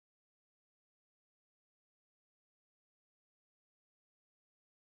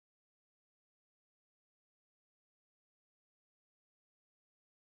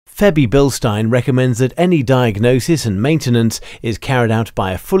Febi.bilstein recommends that any diagnosis and maintenance is carried out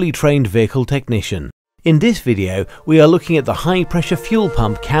by a fully trained vehicle technician. In this video, we are looking at the high-pressure fuel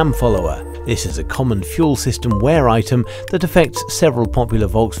pump cam follower. This is a common fuel system wear item that affects several popular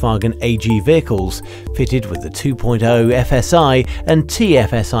Volkswagen AG vehicles fitted with the 2.0 FSi and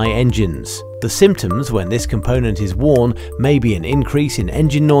TFSi engines. The symptoms when this component is worn may be an increase in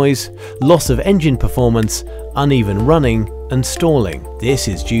engine noise, loss of engine performance, uneven running, and stalling. This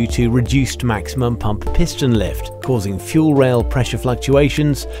is due to reduced maximum pump piston lift, causing fuel rail pressure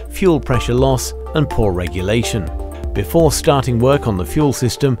fluctuations, fuel pressure loss, and poor regulation. Before starting work on the fuel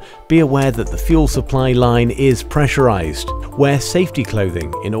system, be aware that the fuel supply line is pressurized. Wear safety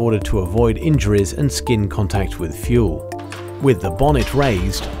clothing in order to avoid injuries and skin contact with fuel. With the bonnet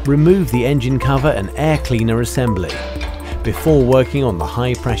raised, remove the engine cover and air cleaner assembly. Before working on the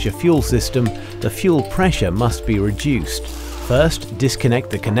high-pressure fuel system, the fuel pressure must be reduced. First,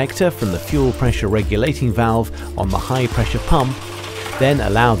 disconnect the connector from the fuel pressure regulating valve on the high-pressure pump. Then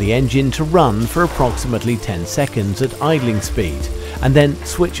allow the engine to run for approximately 10 seconds at idling speed, and then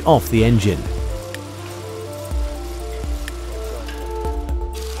switch off the engine.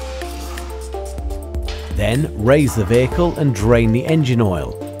 Then raise the vehicle and drain the engine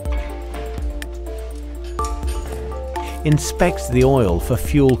oil. Inspect the oil for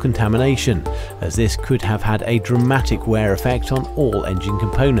fuel contamination, as this could have had a dramatic wear effect on all engine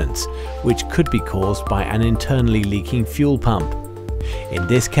components, which could be caused by an internally leaking fuel pump. In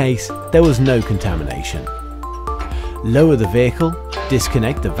this case, there was no contamination. Lower the vehicle,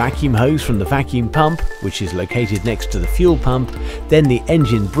 disconnect the vacuum hose from the vacuum pump, which is located next to the fuel pump, then the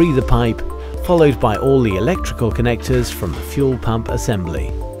engine breather pipe, followed by all the electrical connectors from the fuel pump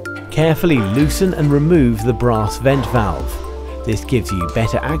assembly. Carefully loosen and remove the brass vent valve. This gives you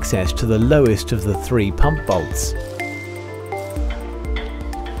better access to the lowest of the 3 pump bolts.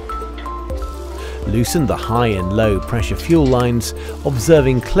 Loosen the high and low pressure fuel lines,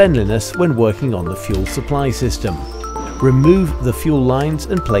 observing cleanliness when working on the fuel supply system. Remove the fuel lines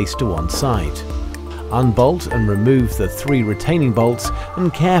and place to one side. Unbolt and remove the 3 retaining bolts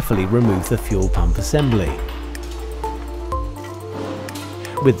and carefully remove the fuel pump assembly.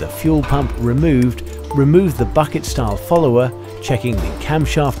 With the fuel pump removed, remove the bucket-style follower, checking the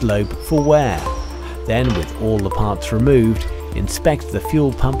camshaft lobe for wear. Then, with all the parts removed, inspect the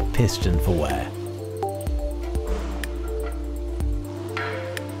fuel pump piston for wear.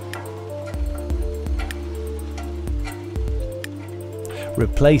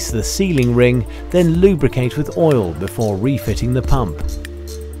 Replace the sealing ring, then lubricate with oil before refitting the pump.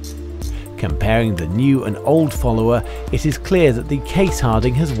 Comparing the new and old follower, it is clear that the case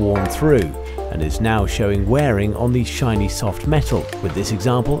harding has worn through and is now showing wearing on the shiny soft metal. With this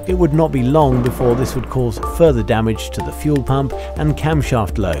example, it would not be long before this would cause further damage to the fuel pump and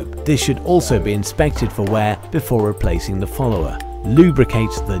camshaft lobe. This should also be inspected for wear before replacing the follower.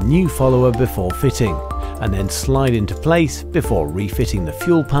 Lubricate the new follower before fitting, and then slide into place before refitting the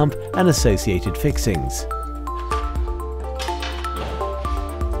fuel pump and associated fixings.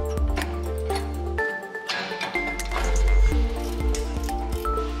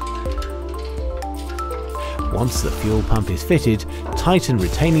 Once the fuel pump is fitted, tighten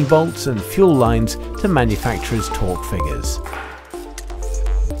retaining bolts and fuel lines to manufacturer's torque figures.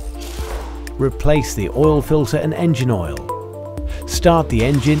 Replace the oil filter and engine oil. Start the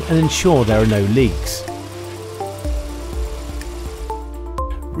engine and ensure there are no leaks.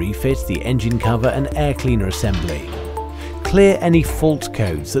 Refit the engine cover and air cleaner assembly. Clear any fault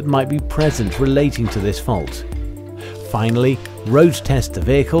codes that might be present relating to this fault. Finally, road test the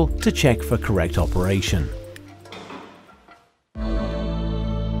vehicle to check for correct operation.